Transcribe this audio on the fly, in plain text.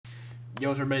Yo,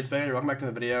 what's everybody, it's Banger. Welcome back to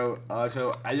the video.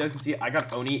 So, as you guys can see, I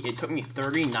got Oni. It took me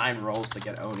 39 rolls to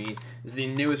get Oni. This is the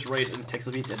newest race in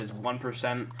Pixel Beats. It is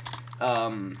 1%.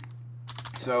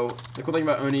 So, the cool thing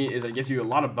about Oni is it gives you a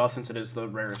lot of buffs since it is the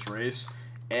rarest race.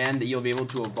 And you'll be able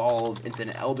to evolve into an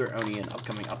Elder Oni in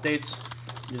upcoming updates.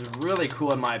 Which is really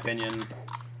cool in my opinion.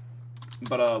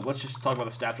 But, let's just talk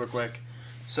about the stats real quick.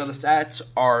 So the stats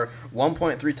are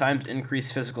 1.3 times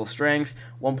increased physical strength,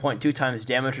 1.2 times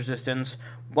damage resistance,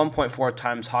 1.4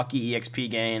 times hockey EXP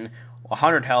gain,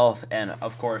 100 health, and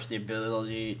of course the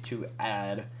ability to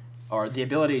add, or the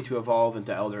ability to evolve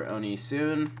into Elder Oni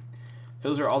soon.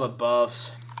 Those are all the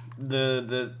buffs.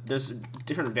 There's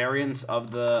different variants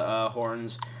of the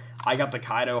horns. I got the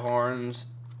Kaido horns.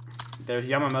 There's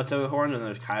Yamamoto horns and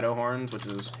there's Kaido horns, which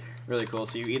is really cool.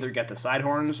 So you either get the side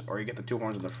horns or you get the two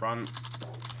horns in the front.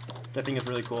 I think it's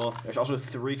really cool. There's also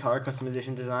 3 color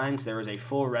customization designs. There is a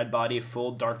full red body,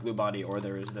 full dark blue body, or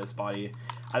there is this body.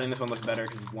 I think this one looks better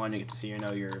because one, you get to see, your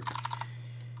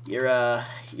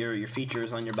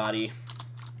features on your body. You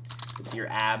can see your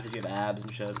abs if you have abs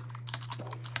and shit.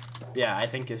 Yeah, I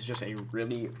think it's just a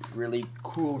really, really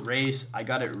cool race. I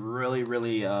got it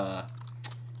really, I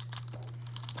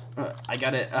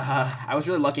was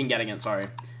really lucky in getting it. Sorry.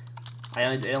 I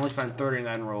only spent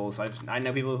 39 rolls. I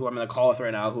know people who I'm going to call with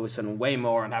right now who have spent way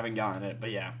more and haven't gotten it.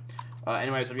 But yeah.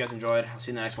 Anyways, hope you guys enjoyed. I'll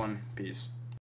see you in the next one. Peace.